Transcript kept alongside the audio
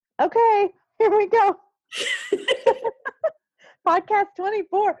Okay, here we go. Podcast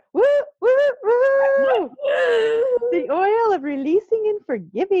 24. Woo, woo, woo. The oil of releasing and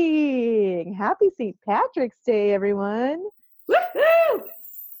forgiving. Happy St. Patrick's Day, everyone. Woohoo!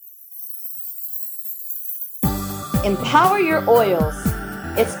 Empower your oils.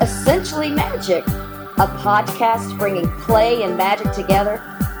 It's essentially magic. A podcast bringing play and magic together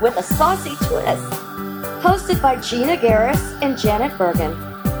with a saucy twist. Hosted by Gina Garris and Janet Bergen.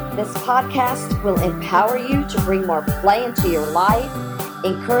 This podcast will empower you to bring more play into your life,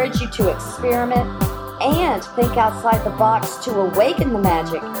 encourage you to experiment, and think outside the box to awaken the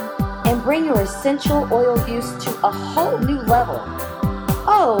magic and bring your essential oil use to a whole new level.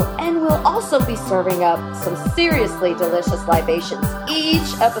 Oh, and we'll also be serving up some seriously delicious libations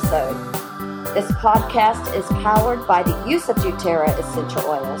each episode. This podcast is powered by the use of doTERRA essential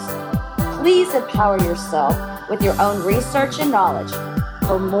oils. Please empower yourself with your own research and knowledge.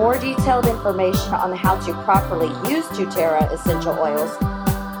 For more detailed information on how to properly use doTERRA essential oils,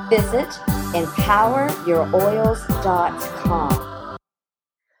 visit empoweryouroils.com.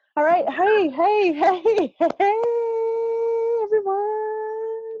 All right. Hey,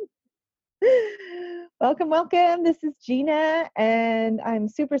 everyone. Welcome. This is Gina, and I'm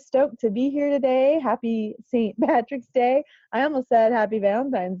super stoked to be here today. Happy St. Patrick's Day. I almost said Happy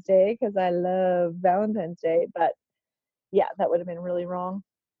Valentine's Day because I love Valentine's Day, but yeah, that would have been really wrong.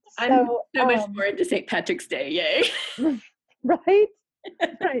 I'm so much more into St. Patrick's Day. Yay. Right?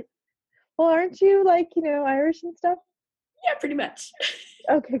 Right. Well, aren't you Irish and stuff? Yeah, pretty much.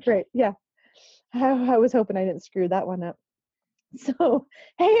 Okay, great. Yeah. I was hoping I didn't screw that one up. So,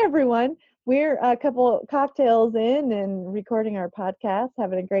 hey, everyone. We're a couple of in and recording our podcast,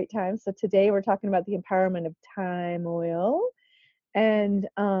 having a great time. So today we're talking about the empowerment of thyme oil. And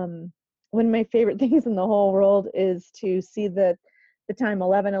one of my favorite things in the whole world is to see the time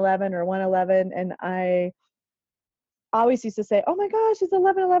 11:11 or 1:11. And I always used to say, oh my gosh, it's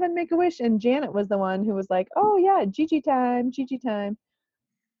 11:11, make a wish. And Janet was the one who was like, oh yeah, Gigi time.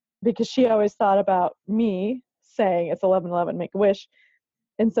 Because she always thought about me saying it's 11:11, make a wish.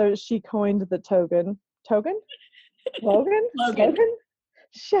 And so she coined the slogan?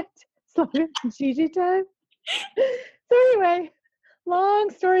 Shit. Slogan. Gigi time. So anyway, long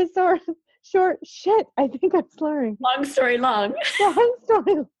story short, shit, I think I'm slurring. Long story long. Long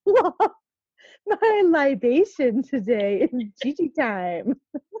story long. My libation today is Gigi time.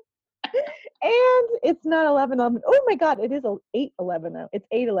 And it's not 11:11. Oh my God, it is 8:11 now. It's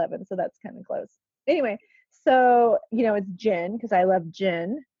 8:11, so that's kind of close. Anyway, so, it's gin, because I love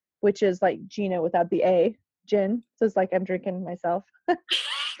gin, which is like Gina without the A, gin. So it's like I'm drinking myself.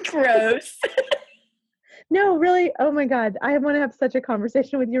 Gross. No, really, oh my God, I want to have such a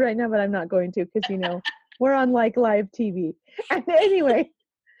conversation with you right now, but I'm not going to, because, we're on like live TV. And anyway,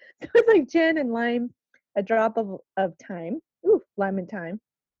 so it's like gin and lime, a drop of thyme. Ooh, lime and thyme.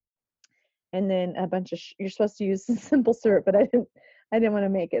 And then a bunch of, you're supposed to use simple syrup, but I didn't want to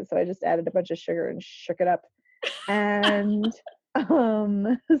make it. So I just added a bunch of sugar and shook it up. And,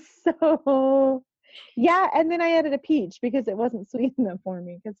 so yeah. And then I added a peach because it wasn't sweet enough for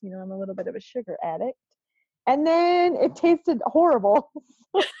me because, I'm a little bit of a sugar addict. And then it tasted horrible.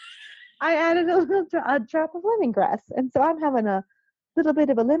 So I added a drop of lemongrass. And so I'm having a little bit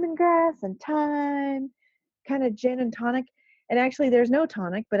of a lemongrass and thyme, kind of gin and tonic. And actually, there's no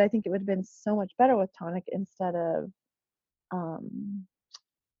tonic, but I think it would have been so much better with tonic instead of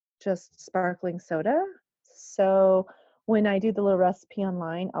just sparkling soda. So when I do the little recipe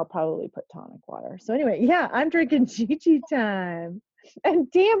online, I'll probably put tonic water. So anyway, yeah, I'm drinking Gigi time.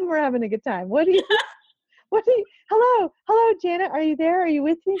 And damn, we're having a good time. Hello, Janet, are you there? Are you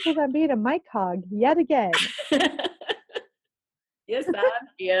with me? Because I'm being a mic hog yet again. Yes, I'm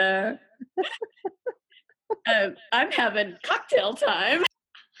here. I'm having cocktail time.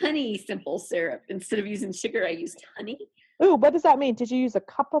 Honey simple syrup. Instead of using sugar, I used honey. Ooh, what does that mean? Did you use a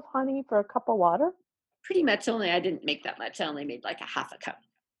cup of honey for a cup of water? Pretty much I didn't make that much. I only made like a half a cup.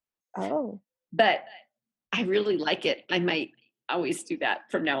 Oh. But I really like it. I might always do that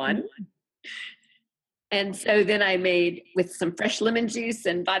from now on. Mm-hmm. And so then I made with some fresh lemon juice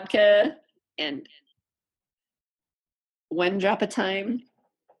and vodka and 1 drop of thyme,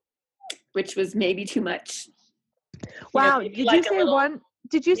 which was maybe too much. Wow. Did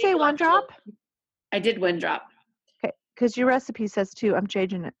you say one drop? I did 1 drop. Okay. Because your recipe says 2. I'm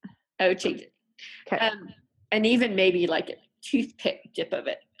changing it. Oh, change it. Okay. And even maybe like a toothpick dip of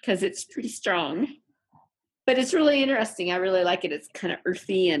it because it's pretty strong. But it's really interesting. I really like it. It's kind of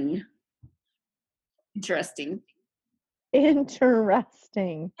earthy and interesting.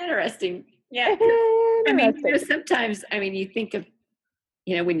 Interesting. Yeah. I mean, sometimes, you think of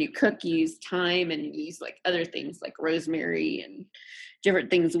when you cook, you use thyme and you use like other things like rosemary and different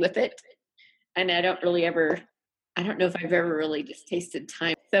things with it. And I don't know if I've ever really just tasted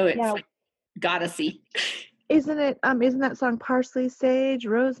thyme. So it's Yeah. like goddessy. Isn't that song parsley, sage,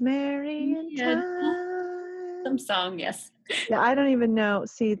 rosemary, and Yeah, thyme? some song, yes. Yeah, I don't even know.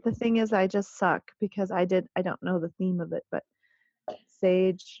 See, the thing is, I just suck because I don't know the theme of it, but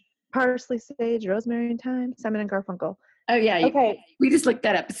sage, parsley, sage, rosemary, and thyme, Simon and Garfunkel. Oh yeah. Okay. We just looked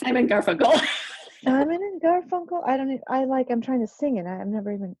that up. Simon Garfunkel. Simon and Garfunkel. I'm trying to sing it.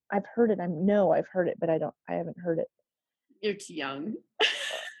 I've heard it. I've heard it, but I haven't heard it. You're too young.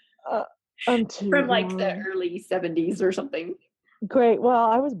 I'm too From like the young. early 70s or something. Great. Well,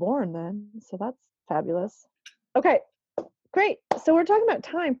 I was born then, so that's fabulous. Okay, great. So we're talking about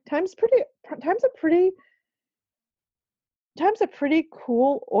thyme. Thyme's a pretty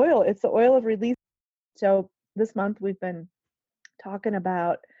cool oil. It's the oil of release. So this month we've been talking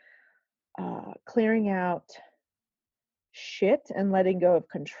about clearing out shit and letting go of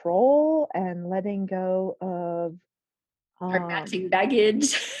control and letting go of Our matching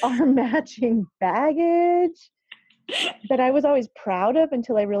baggage. Our matching baggage that I was always proud of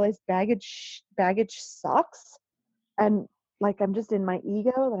until I realized baggage sucks. And like, I'm just in my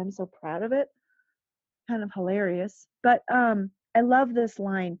ego that I'm so proud of it. Kind of hilarious. But I love this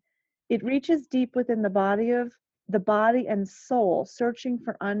line. It reaches deep within the body and soul, searching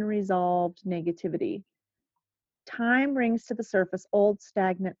for unresolved negativity. Time brings to the surface old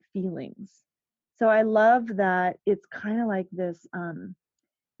stagnant feelings. So I love that it's kind of like this,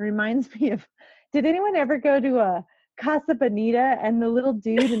 reminds me of, did anyone ever go to a Casa Bonita and the little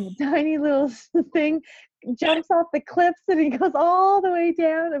dude in the tiny little thing jumps off the cliffs and he goes all the way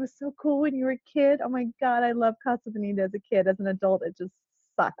down? It was so cool when you were a kid. Oh my God, I love Casa Bonita as a kid. As an adult, it just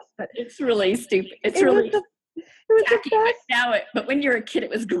sucks. But it's really stupid. It was tacky, the best. but when you're a kid, it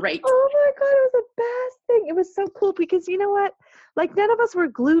was great. Oh my God, it was the best thing. It was so cool because you know what? Like none of us were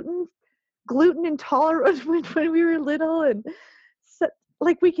gluten intolerant when we were little, and so,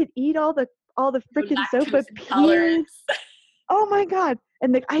 like we could eat all the freaking sofa peas. Oh my God.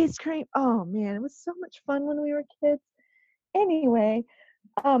 And the ice cream. Oh man, it was so much fun when we were kids. Anyway,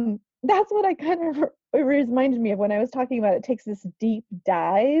 that's what it reminded me of when I was talking about it takes this deep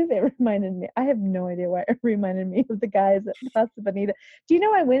dive. It reminded me, I have no idea why it reminded me of the guys at Casa Bonita. Do you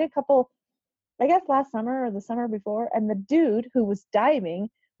know I went I guess last summer or the summer before, and the dude who was diving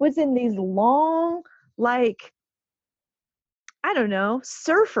was in these long, like, I don't know,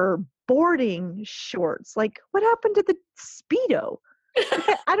 surfer boarding shorts. Like, what happened to the Speedo?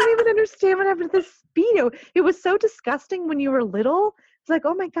 I don't even understand what happened to the Speedo. It was so disgusting when you were little. It's like,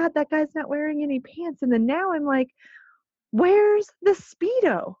 oh my God, that guy's not wearing any pants. And then now I'm like, where's the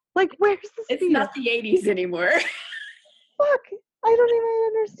Speedo? Like, where's the Speedo? It's not the 80s anymore. Fuck, I don't even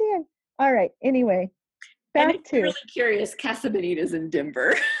understand. All right, anyway, back to. I'm really curious, Casa Bonita's in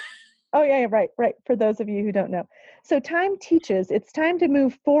Denver. Oh yeah, right. For those of you who don't know. So time teaches it's time to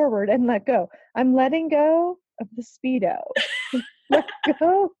move forward and let go. I'm letting go of the Speedo. Let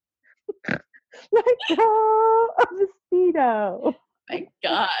go. Let go of the Speedo. Thank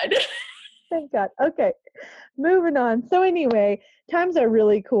God. Thank God. Okay, moving on. So anyway, Time's a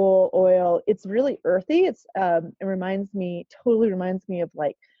really cool oil. It's really earthy. It totally reminds me of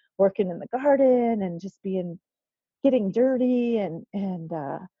like working in the garden and just getting dirty and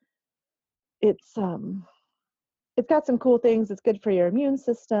it's got some cool things. It's good for your immune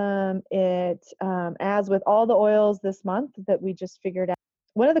system. It as with all the oils this month that we just figured out,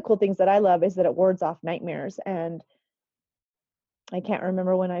 one of the cool things that I love is that it wards off nightmares. And I can't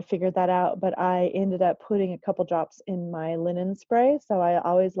remember when I figured that out, but I ended up putting a couple drops in my linen spray. So I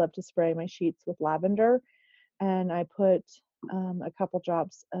always love to spray my sheets with lavender, and I put a couple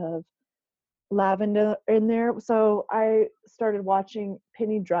drops of lavender in there. So I started watching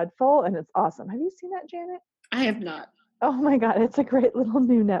Penny Dreadful, and it's awesome. Have you seen that, Janet? I have not. Oh my God, it's a great little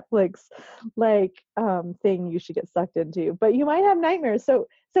new Netflix thing you should get sucked into. But you might have nightmares. So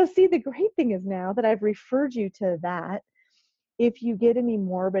see, the great thing is now that I've referred you to that, if you get any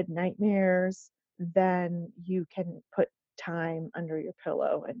morbid nightmares, then you can put thyme under your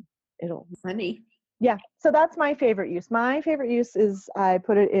pillow and it'll Funny. Yeah. So that's my favorite use. My favorite use is I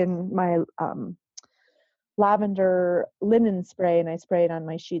put it in my lavender linen spray, and I spray it on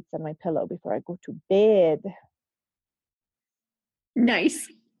my sheets and my pillow before I go to bed. Nice.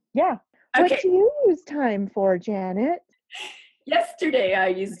 Yeah. Okay. What do you use thyme for, Janet? Yesterday I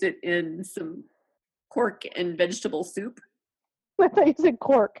used it in some pork and vegetable soup. I thought you said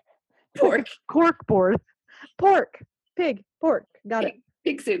cork. Pork. Cork board. Pork. Pig. Pork. Got it.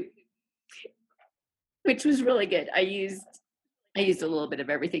 Pig soup. Which was really good. I used I used a little bit of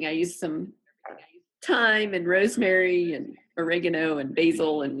everything. I used some thyme and rosemary and oregano and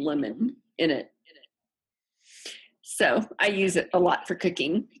basil and lemon in it. So I use it a lot for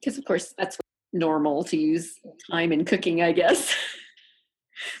cooking because, of course, that's normal to use thyme in cooking, I guess.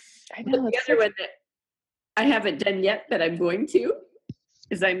 I But know. the It's other one that I haven't done yet that I'm going to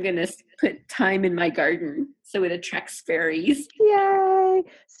is I'm going to put thyme in my garden so it attracts fairies. Yay!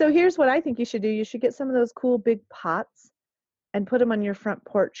 So here's what I think you should do. You should get some of those cool big pots and put them on your front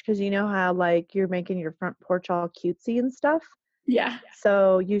porch, because you know how like you're making your front porch all cutesy and stuff. Yeah.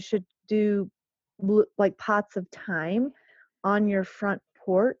 So you should do like pots of thyme on your front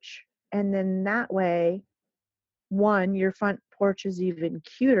porch, and then that way, one, your front porch is even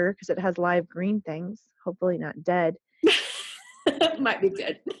cuter because it has live green things, hopefully not dead. Might be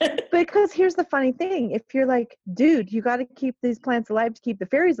good. Because here's the funny thing. If you're like, dude, you got to keep these plants alive to keep the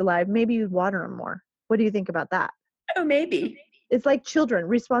fairies alive, maybe you'd water them more. What do you think about that? Oh, maybe. It's like children,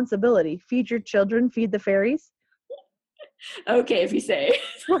 responsibility. Feed your children, feed the fairies. Okay, if you say.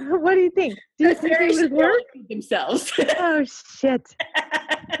 What do you think? Do you The think it fairies would should be able work? to feed themselves. Oh, shit.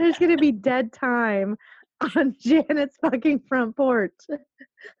 There's going to be dead time on Janet's fucking front porch.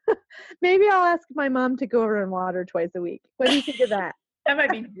 Maybe I'll ask my mom to go over and water twice a week. What do you think of that? That might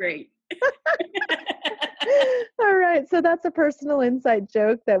be great. All right. So that's a personal inside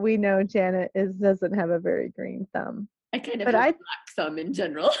joke that we know Janet doesn't have a very green thumb. I kind of But have a black thumb in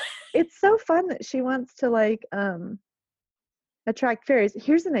general. it's so fun that she wants to like attract fairies.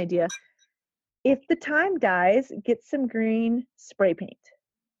 Here's an idea. If the thyme dies, get some green spray paint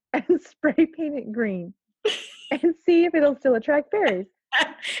and spray paint it green and see if it'll still attract fairies.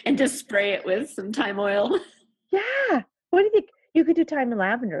 And just spray it with some thyme oil. Yeah. What do you think? You could do thyme and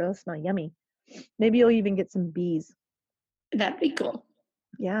lavender. It'll smell yummy. Maybe you'll even get some bees. That'd be cool.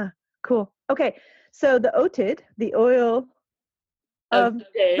 Yeah. Cool. Okay. So the otid, the oil of the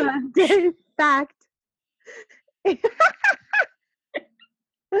day. the day fact.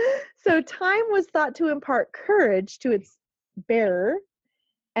 So thyme was thought to impart courage to its bearer,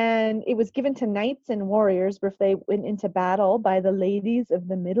 and it was given to knights and warriors if they went into battle by the ladies of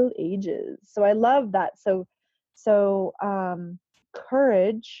the Middle Ages. So I love that. So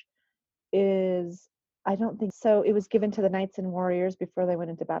courage is, I don't think so. It was given to the knights and warriors before they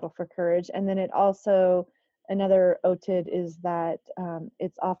went into battle for courage. And then it also, another otid is that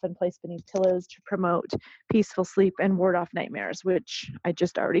it's often placed beneath pillows to promote peaceful sleep and ward off nightmares, which I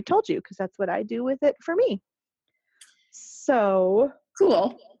just already told you because that's what I do with it for me. So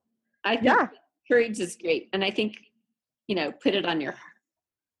cool. I think courage is great. And I think, put it on your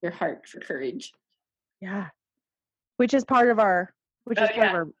heart for courage. Yeah. Which is part of our part of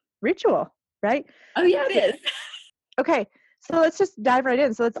our ritual, right? Oh yeah, it is. Okay. So let's just dive right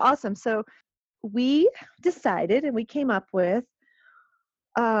in. So that's awesome. So we decided and we came up with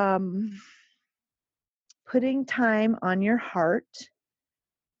putting thyme on your heart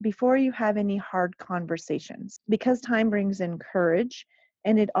before you have any hard conversations, because thyme brings in courage,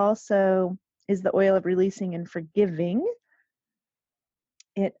 and it also is the oil of releasing and forgiving.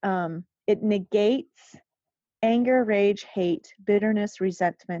 It negates anger, rage, hate, bitterness,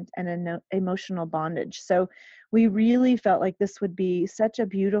 resentment, and an emotional bondage. So we really felt like this would be such a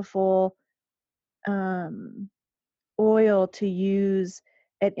beautiful oil to use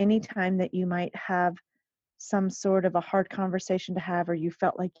at any time that you might have some sort of a hard conversation to have, or you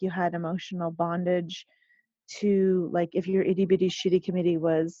felt like you had emotional bondage to, like if your itty bitty shitty committee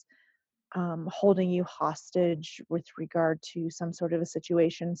was holding you hostage with regard to some sort of a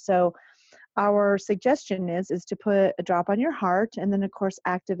situation. So our suggestion is to put a drop on your heart, and then of course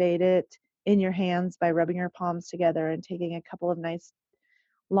activate it in your hands by rubbing your palms together and taking a couple of nice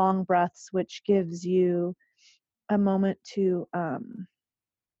long breaths, which gives you a moment to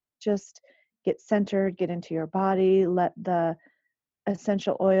just get centered, get into your body, let the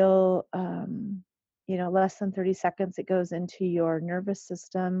essential oil, less than 30 seconds, it goes into your nervous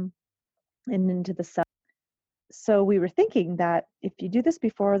system and into the cell. So we were thinking that if you do this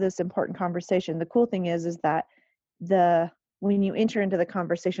before this important conversation, the cool thing is that when you enter into the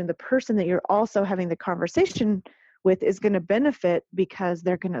conversation, the person that you're also having the conversation with is going to benefit because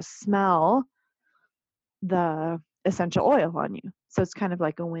they're going to smell the essential oil on you. So it's kind of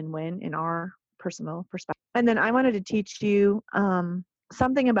like a win-win in our personal perspective. And then I wanted to teach you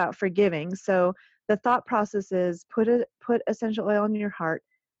something about forgiving. So the thought process is put essential oil in your heart,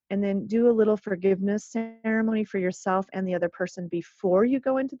 and then do a little forgiveness ceremony for yourself and the other person before you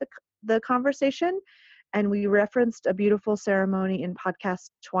go into the conversation. And we referenced a beautiful ceremony in podcast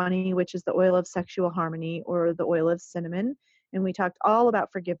 20, which is the oil of sexual harmony, or the oil of cinnamon. And we talked all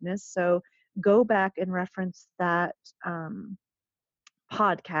about forgiveness. So go back and reference that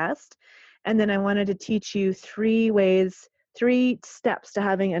podcast. And then I wanted to teach you 3 steps to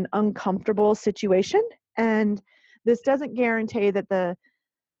having an uncomfortable situation. And this does not guarantee that the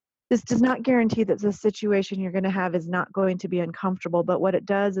situation you're going to have is not going to be uncomfortable. But what it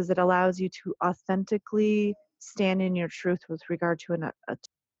does is it allows you to authentically stand in your truth with regard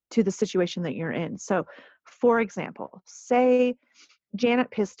to the situation that you're in. So, for example, say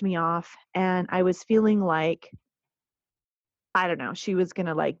Janet pissed me off and I was feeling like, I don't know, she was going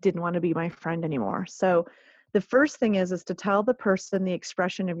to didn't want to be my friend anymore. So the first thing is to tell the person the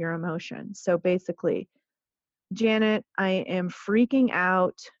expression of your emotion. So basically, Janet, I am freaking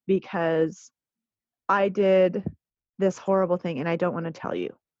out because I did this horrible thing and I don't want to tell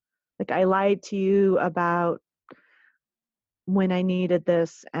you. I lied to you about when I needed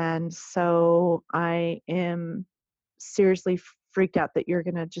this. And so I am seriously freaked out that you're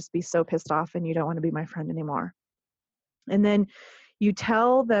going to just be so pissed off and you don't want to be my friend anymore. And then you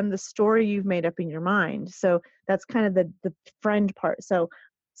tell them the story you've made up in your mind. So that's kind of the friend part. So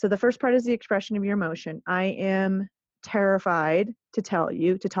the first part is the expression of your emotion. I am terrified to talk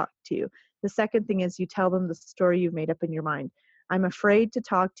to you. The second thing is you tell them the story you've made up in your mind. I'm afraid to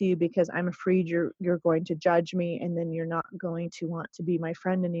talk to you because I'm afraid you're going to judge me and then you're not going to want to be my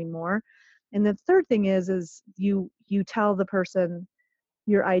friend anymore. And the third thing is you tell the person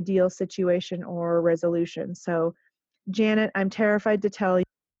your ideal situation or resolution. So, Janet, I'm terrified to tell you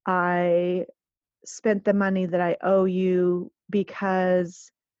I spent the money that I owe you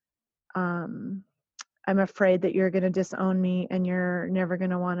because I'm afraid that you're going to disown me and you're never going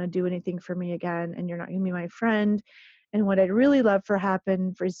to want to do anything for me again and you're not going to be my friend. And what I'd really love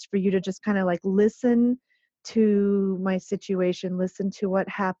is for you to just kind of listen to my situation, listen to what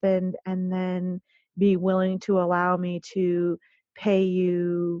happened, and then be willing to allow me to pay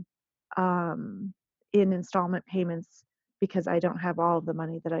you in installment payments because I don't have all of the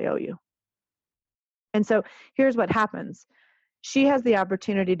money that I owe you. And so here's what happens. She has the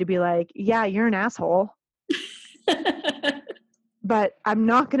opportunity to be like, yeah, you're an asshole, but I'm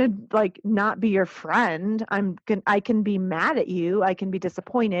not going to not be your friend. I can be mad at you. I can be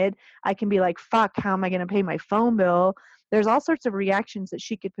disappointed. I can be like, fuck, how am I going to pay my phone bill? There's all sorts of reactions that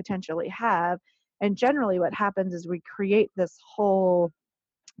she could potentially have. And generally what happens is we create this whole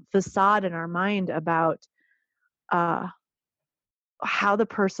facade in our mind about how the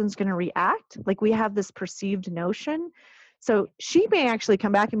person's going to react. We have this perceived notion. So she may actually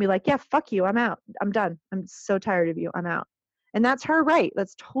come back and be like, yeah, fuck you. I'm out. I'm done. I'm so tired of you. I'm out. And that's her right.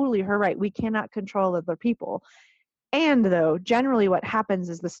 That's totally her right. We cannot control other people. And though, generally what happens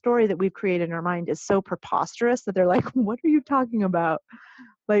is the story that we've created in our mind is so preposterous that they're like, what are you talking about?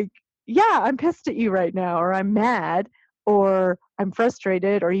 Yeah, I'm pissed at you right now, or I'm mad, or I'm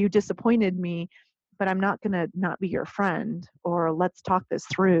frustrated, or you disappointed me, but I'm not going to not be your friend, or let's talk this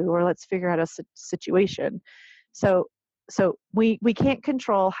through, or let's figure out a situation. So we can't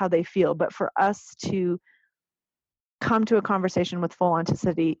control how they feel, but for us to come to a conversation with full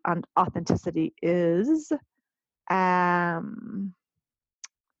authenticity is a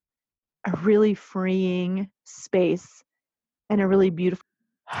really freeing space and a really beautiful.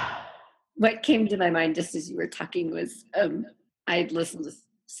 What came to my mind just as you were talking was I'd listened to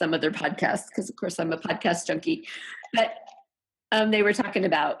some other podcasts because, of course, I'm a podcast junkie. But they were talking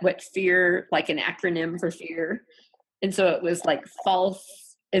about what fear, like an acronym for fear. And so it was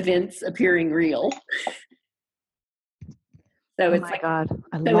false events appearing real. So it's God,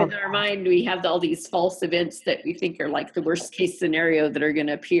 so in our mind, we have all these false events that we think are the worst case scenario that are going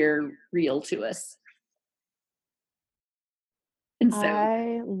to appear real to us. And so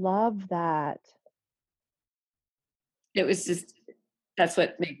I love that. It was just, that's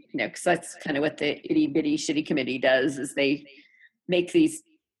what because that's kind of what the itty bitty shitty committee does, is they make these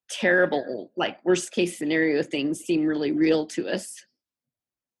terrible, worst case scenario things seem really real to us.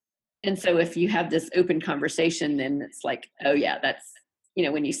 And so if you have this open conversation, then it's oh yeah, that's,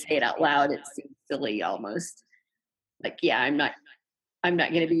 when you say it out loud, it seems silly almost. Yeah, I'm not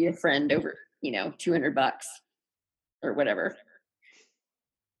going to be your friend over, $200 or whatever.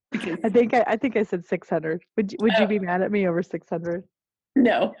 Because I think I said 600. Would you be mad at me over 600?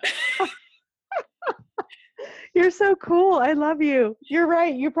 No. You're so cool. I love you. You're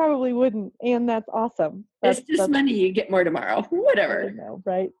right. You probably wouldn't. And that's awesome. It's just money. You get more tomorrow. Whatever. I know,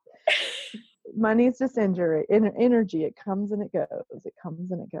 right? Money's just energy. It comes and it goes. It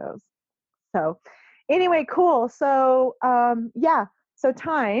comes and it goes. So anyway, cool. So yeah. So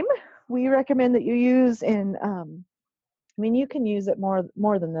time, we recommend that you use in you can use it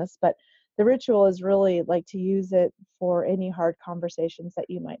more than this, but the ritual is really to use it for any hard conversations that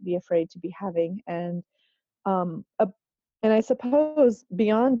you might be afraid to be having. And And I suppose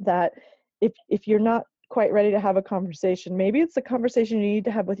beyond that, if you're not quite ready to have a conversation, maybe it's a conversation you need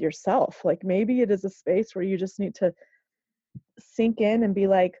to have with yourself. Like maybe it is a space where you just need to sink in and be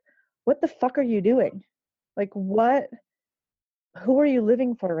like, what the fuck are you doing? Like who are you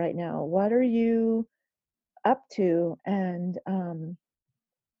living for right now? What are you up to? And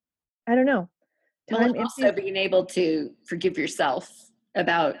I don't know. Well, Time and also empties. being able to forgive yourself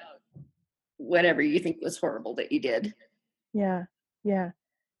about whatever you think was horrible that you did. Yeah.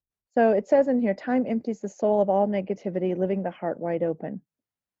 So it says in here, time empties the soul of all negativity, leaving the heart wide open.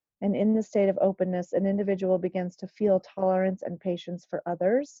 And in the state of openness, an individual begins to feel tolerance and patience for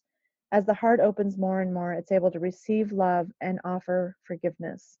others. As the heart opens more and more, it's able to receive love and offer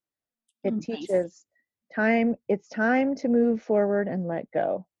forgiveness. It Nice. teaches it's time to move forward and let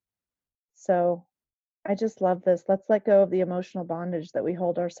go. So I just love this. Let's let go of the emotional bondage that we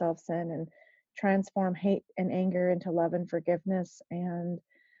hold ourselves in and transform hate and anger into love and forgiveness. And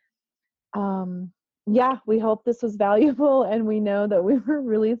yeah, we hope this was valuable, and we know that we were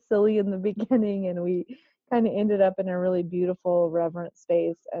really silly in the beginning and we kind of ended up in a really beautiful, reverent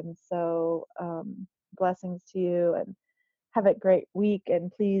space. And so blessings to you, and have a great week,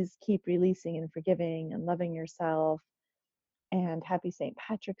 and please keep releasing and forgiving and loving yourself, and happy St.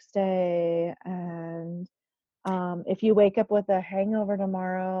 Patrick's Day. And if you wake up with a hangover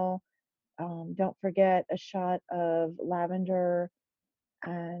tomorrow, don't forget a shot of lavender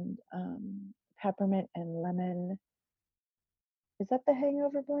and peppermint and lemon. Is that the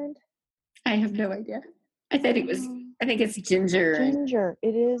hangover blend? I have no idea. I think it's ginger. Ginger.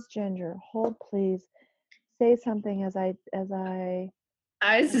 It is ginger. Hold please. Say something as I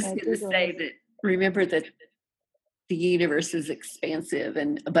I was just going to say that remember that the universe is expansive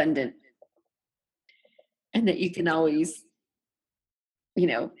and abundant, and that you can always,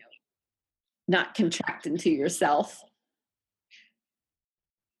 not contract into yourself.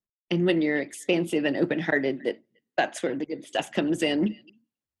 And when you're expansive and open-hearted, that's where the good stuff comes in.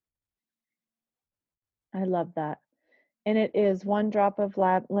 I love that. And it is 1 drop of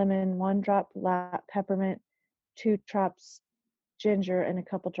lemon, 1 drop peppermint, 2 drops ginger, and a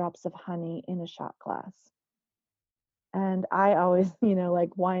couple drops of honey in a shot glass. And I always,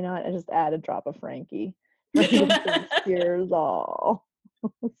 like, why not just add a drop of Frankie? Frankincense cures all.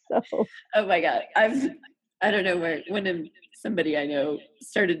 So. Oh my God. I don't know when somebody I know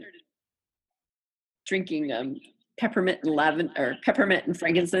started drinking peppermint and lavender, or peppermint and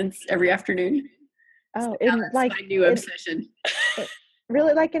frankincense every afternoon. Oh, so that's my new obsession.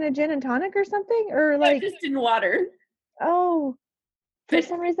 Really, like in a gin and tonic or something, or like just in water. Oh, for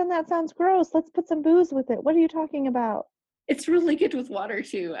some reason that sounds gross. Let's put some booze with it. What are you talking about? It's really good with water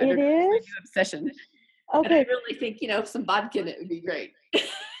too. It is? It's my new obsession. Okay. But I really think some vodka in it would be great.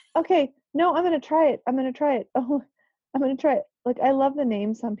 Okay. No, I'm gonna try it. Oh, I'm gonna try it. Like, I love the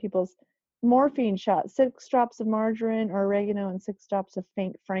name some people's. Morphine shot, 6 drops of margarine or oregano and 6 drops of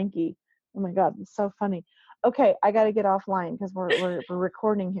Frankie. Oh my God, it's so funny. Okay, I got to get offline because we're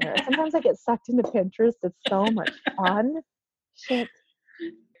recording here. Sometimes I get sucked into Pinterest. It's so much fun. Shit.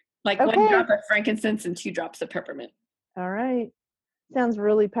 Like 1 drop of frankincense and 2 drops of peppermint. All right. Sounds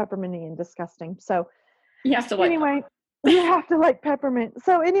really pepperminty and disgusting. So you have to like anyway. You have to like peppermint.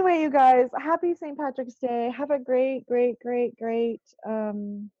 So anyway, you guys, happy St. Patrick's Day. Have a great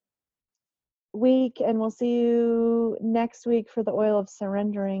week, and we'll see you next week for the oil of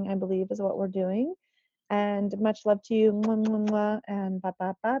surrendering, I believe is what we're doing. And much love to you. Mwah, mwah, mwah, and bye.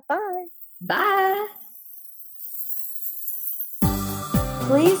 Bye.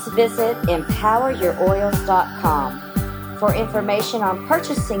 Please visit empoweryouroils.com for information on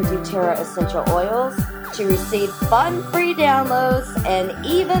purchasing doTERRA essential oils, to receive fun free downloads, and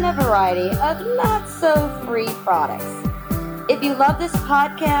even a variety of not so free products. If you love this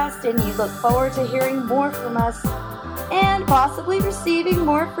podcast and you look forward to hearing more from us and possibly receiving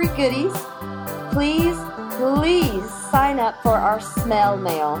more free goodies, please sign up for our smell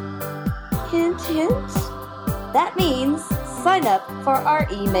mail. Hint, hint. That means sign up for our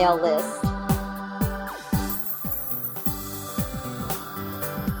email list.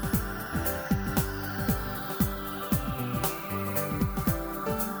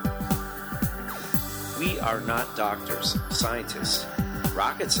 We are not doctors, scientists,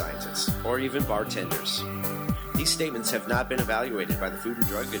 rocket scientists, or even bartenders. These statements have not been evaluated by the Food and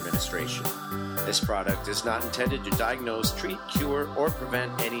Drug Administration. This product is not intended to diagnose, treat, cure, or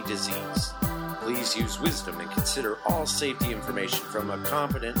prevent any disease. Please use wisdom and consider all safety information from a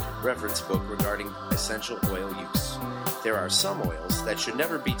competent reference book regarding essential oil use. There are some oils that should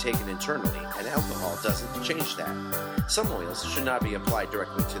never be taken internally, and alcohol doesn't change that. Some oils should not be applied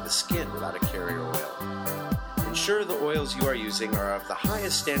directly to the skin without a carrier oil. Ensure the oils you are using are of the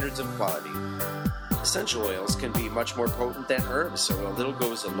highest standards of quality. Essential oils can be much more potent than herbs, so a little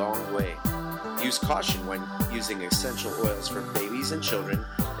goes a long way. Use caution when using essential oils for babies and children,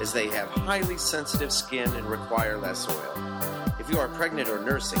 as they have highly sensitive skin and require less oil. If you are pregnant or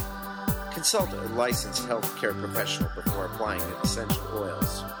nursing, consult a licensed healthcare professional before applying essential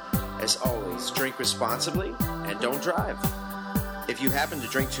oils. As always, drink responsibly and don't drive. If you happen to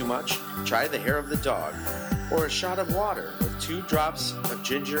drink too much, try the hair of the dog, or a shot of water with 2 drops of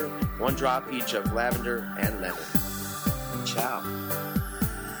ginger, 1 drop each of lavender and lemon. Ciao.